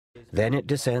Then it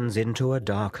descends into a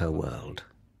darker world.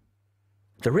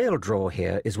 The real draw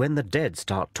here is when the dead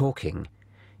start talking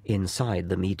inside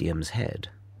the medium's head.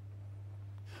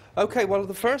 Okay, well,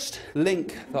 the first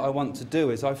link that I want to do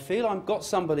is I feel I've got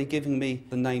somebody giving me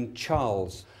the name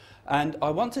Charles. And I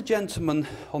want a gentleman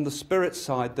on the spirit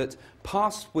side that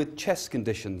passed with chest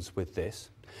conditions with this.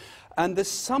 And there's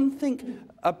something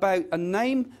about a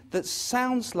name that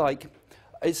sounds like,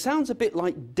 it sounds a bit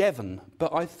like Devon,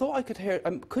 but I thought I could hear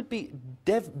it could be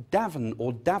Davon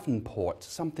or Davenport,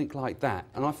 something like that.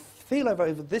 And I feel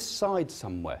over this side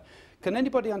somewhere. Can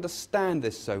anybody understand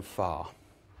this so far?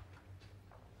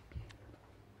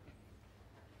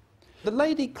 The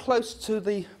lady close to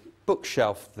the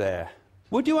bookshelf there.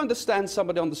 Would you understand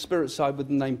somebody on the spirit side with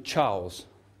the name Charles?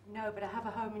 No, but I have a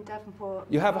home in Davenport.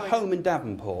 You have a home in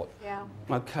Davenport? Yeah.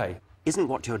 Okay. Isn't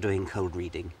what you're doing cold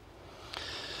reading?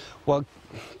 Well,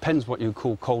 depends what you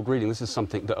call cold reading. This is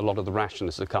something that a lot of the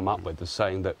rationalists have come up with, is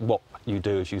saying that what you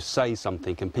do is you say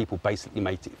something and people basically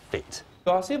make it fit.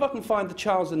 Well, I'll see if I can find the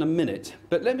Charles in a minute,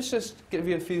 but let me just give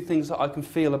you a few things that I can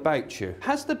feel about you.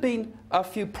 Has there been a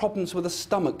few problems with a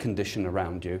stomach condition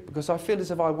around you? Because I feel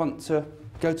as if I want to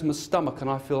go to my stomach and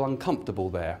I feel uncomfortable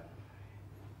there.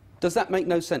 Does that make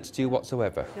no sense to you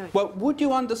whatsoever? No. Well, would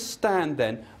you understand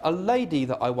then a lady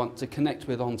that I want to connect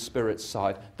with on spirit's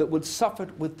side that would suffer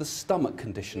with the stomach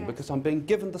condition? Yes. Because I'm being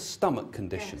given the stomach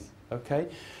condition, Yes. okay?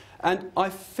 And I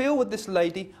feel with this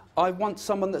lady, I want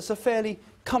someone that's a fairly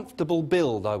comfortable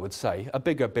build, I would say, a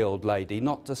bigger build lady,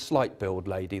 not a slight build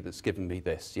lady that's given me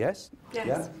this, yes? Yes.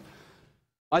 Yeah?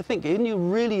 I think when you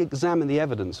really examine the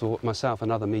evidence of what myself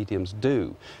and other mediums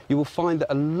do, you will find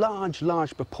that a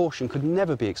large proportion could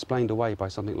never be explained away by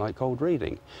something like cold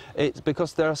reading. It's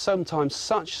because there are sometimes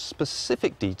such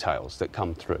specific details that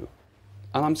come through.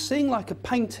 And I'm seeing like a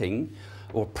painting,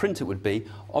 or print it would be,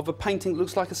 of a painting that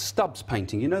looks like a Stubbs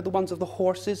painting. You know, the ones of the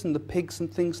horses and the pigs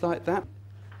and things like that?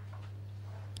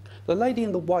 The lady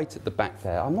in the white at the back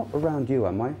there, I'm not around you,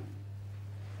 am I?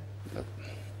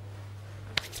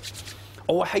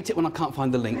 Oh, I hate it when I can't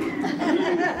find the link.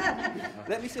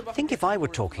 Let me see if I I think if I were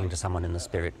talking to someone in the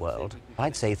spirit world,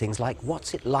 I'd say things like,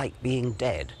 what's it like being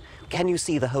dead? Can you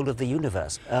see the whole of the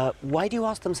universe? Why do you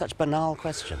ask them such banal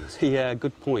questions? Yeah,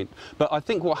 good point. But I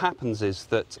think what happens is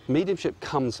that mediumship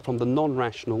comes from the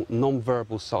non-rational,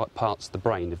 non-verbal parts of the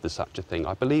brain, if there's such a thing.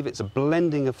 I believe it's a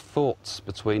blending of thoughts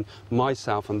between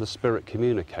myself and the spirit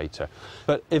communicator.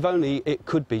 But if only it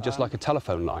could be just like a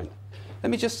telephone line. Let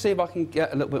me just see if I can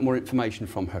get a little bit more information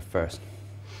from her first.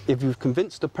 If you've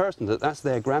convinced a person that that's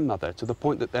their grandmother to the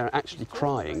point that they're actually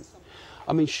crying,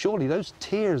 I mean, surely those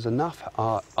tears enough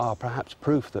are perhaps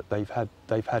proof that they've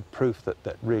had proof that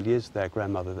that really is their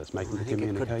grandmother that's making the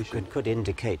communication. It could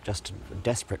indicate just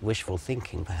desperate wishful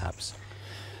thinking, perhaps.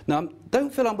 Now,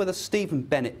 don't feel I'm with a Stephen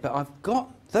Bennett, but I've got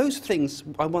those things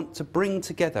I want to bring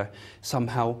together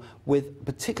somehow with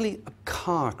particularly a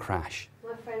car crash.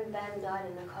 My friend Ben died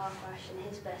in a car crash and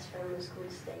his best friend was called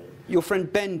Steve. Your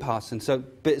friend Ben Parson,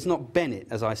 but it's not Bennett,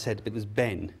 as I said, it was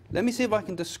Ben. Let me see if I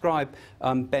can describe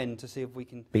Ben to see if we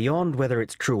can... Beyond whether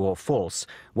it's true or false,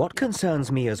 what concerns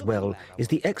me as well is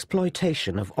the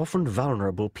exploitation of often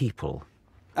vulnerable people.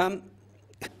 Can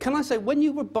I say, when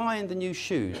you were buying the new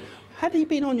shoes, had he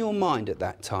been on your mind at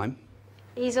that time?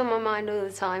 He's on my mind all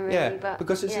the time, really. Yeah, but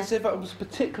because it's as if I was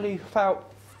particularly felt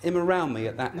him around me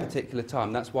at that particular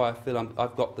time. That's why I feel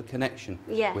I've got the connection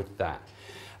with that.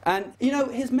 And, you know,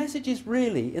 his message is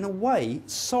really, in a way,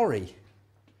 sorry.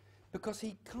 Because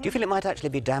he can't... Do you feel it might actually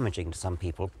be damaging to some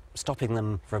people, stopping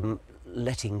them from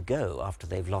letting go after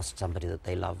they've lost somebody that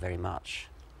they love very much?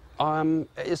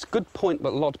 It's a good point,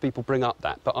 but a lot of people bring up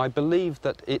that. But I believe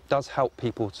that it does help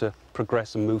people to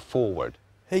progress and move forward.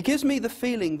 He gives me the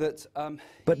feeling that...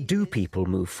 But do people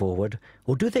move forward,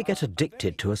 or do they get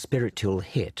addicted to a spiritual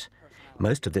hit?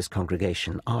 Most of this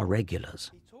congregation are regulars.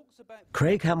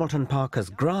 Craig Hamilton Parker's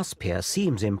grasp here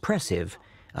seems impressive,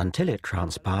 until it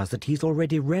transpires that he's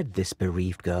already read this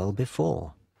bereaved girl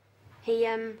before. he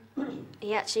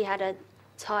actually had a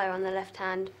tyre on the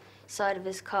left-hand side of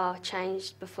his car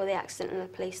changed before the accident, and the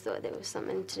police thought it was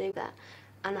something to do with that.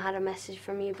 And I had a message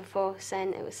from you before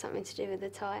saying it was something to do with the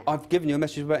tyre. I've given you a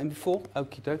message about him before?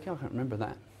 Okie dokie, I can't remember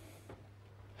that.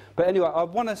 But anyway, I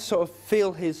want to sort of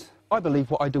feel his... I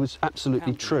believe what I do is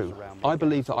absolutely true. I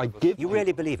believe that I give... You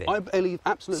really believe it? I believe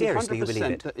absolutely Seriously, 100% you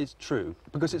believe it? that it's true,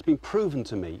 because it's been proven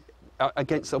to me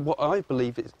against what I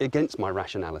believe is against my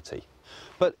rationality.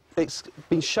 But it's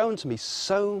been shown to me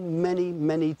so many,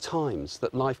 many times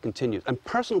that life continues. And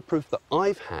personal proof that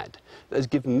I've had that has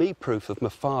given me proof of my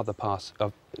father pass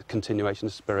of continuation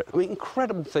of spirit. I mean,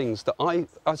 incredible things that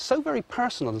are so very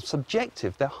personal and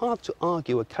subjective, they're hard to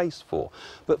argue a case for.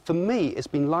 But for me, it's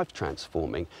been life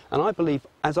transforming. And I believe,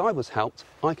 as I was helped,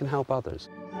 I can help others.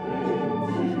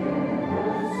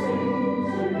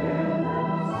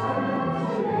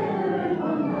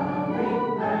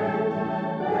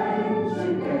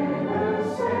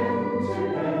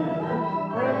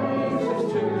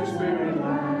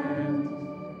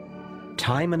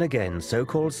 Time and again,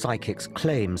 so-called psychics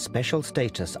claim special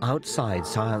status outside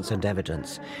science and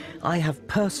evidence. I have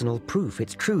personal proof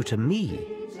it's true to me.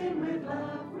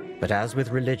 But as with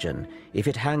religion, if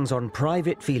it hangs on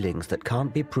private feelings that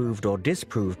can't be proved or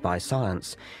disproved by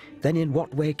science, then in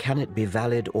what way can it be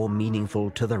valid or meaningful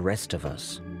to the rest of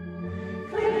us?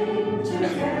 Cling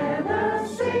together,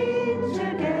 sing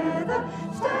together,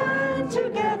 stand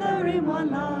together in one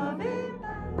loving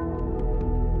band.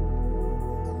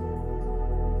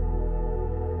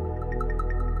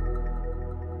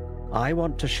 I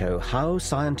want to show how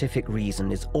scientific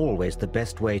reason is always the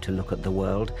best way to look at the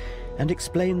world and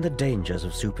explain the dangers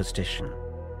of superstition.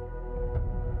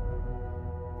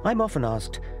 I'm often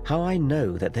asked how I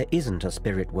know that there isn't a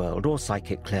spirit world or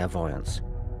psychic clairvoyance.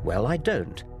 Well, I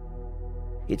don't.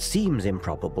 It seems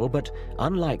improbable, but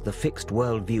unlike the fixed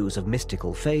worldviews of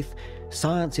mystical faith,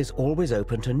 science is always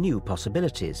open to new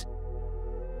possibilities.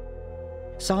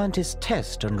 Scientists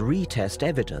test and retest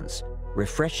evidence,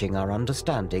 refreshing our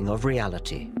understanding of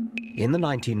reality. In the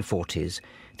 1940s,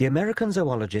 the American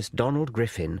zoologist Donald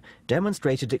Griffin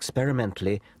demonstrated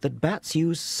experimentally that bats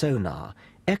use sonar,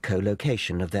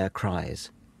 echolocation of their cries.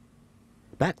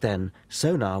 Back then,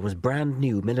 sonar was brand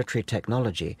new military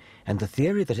technology, and the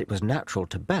theory that it was natural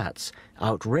to bats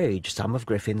outraged some of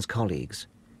Griffin's colleagues.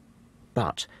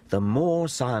 But the more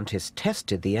scientists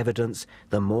tested the evidence,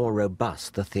 the more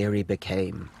robust the theory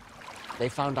became. They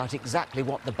found out exactly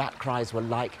what the bat cries were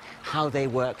like, how they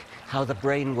work, how the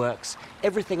brain works.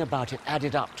 Everything about it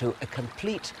added up to a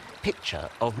complete picture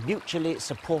of mutually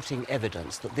supporting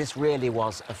evidence that this really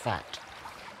was a fact.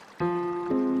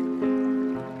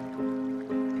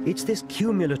 It's this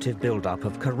cumulative build-up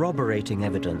of corroborating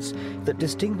evidence that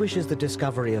distinguishes the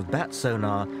discovery of bat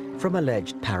sonar from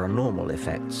alleged paranormal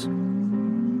effects.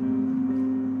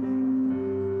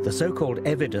 The so-called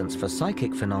evidence for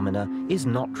psychic phenomena is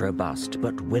not robust,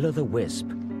 but will-o'-the-wisp.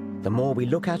 The more we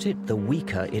look at it, the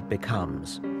weaker it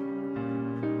becomes.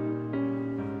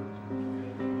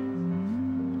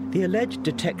 The alleged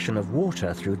detection of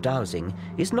water through dowsing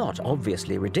is not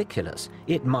obviously ridiculous.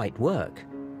 It might work,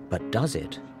 but does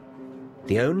it?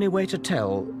 The only way to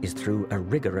tell is through a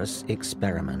rigorous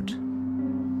experiment.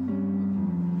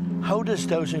 How does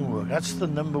dowsing work? That's the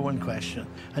 #1 question,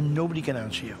 and nobody can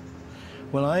answer you.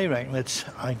 Well, I reckon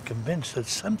I'm convinced that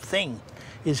something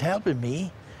is helping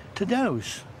me to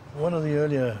douse. One of the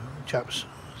earlier chaps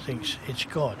thinks it's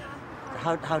God.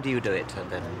 How do you do it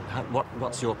then?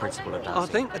 What's your principle of dowsing? I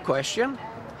think the question,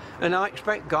 and I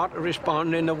expect God to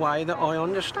respond in a way that I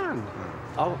understand.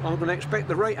 I'm going to expect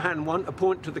the right-hand one to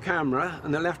point to the camera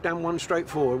and the left-hand one straight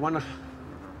forward.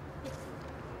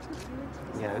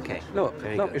 Yeah, okay. Look,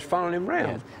 Good. it's following round.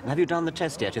 Yeah. And have you done the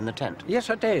test yet in the tent?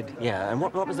 Yes, I did. Yeah, and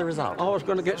what was the result? I was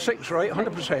going to get 6 right,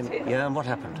 100%. Yeah, and what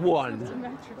happened?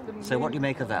 1. So what do you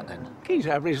make of that then? He's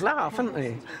having his laugh, isn't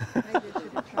he?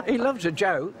 He loves a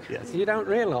joke. Yes. You don't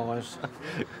realise.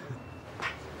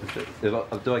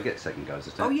 Do I get second goes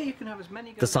at it? Oh, yeah, you can have as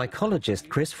many. The psychologist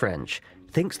Chris French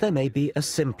thinks there may be a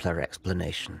simpler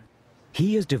explanation.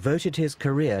 He has devoted his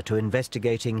career to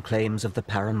investigating claims of the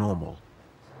paranormal.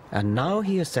 And now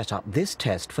he has set up this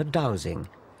test for dowsing,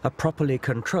 a properly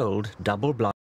controlled double-blind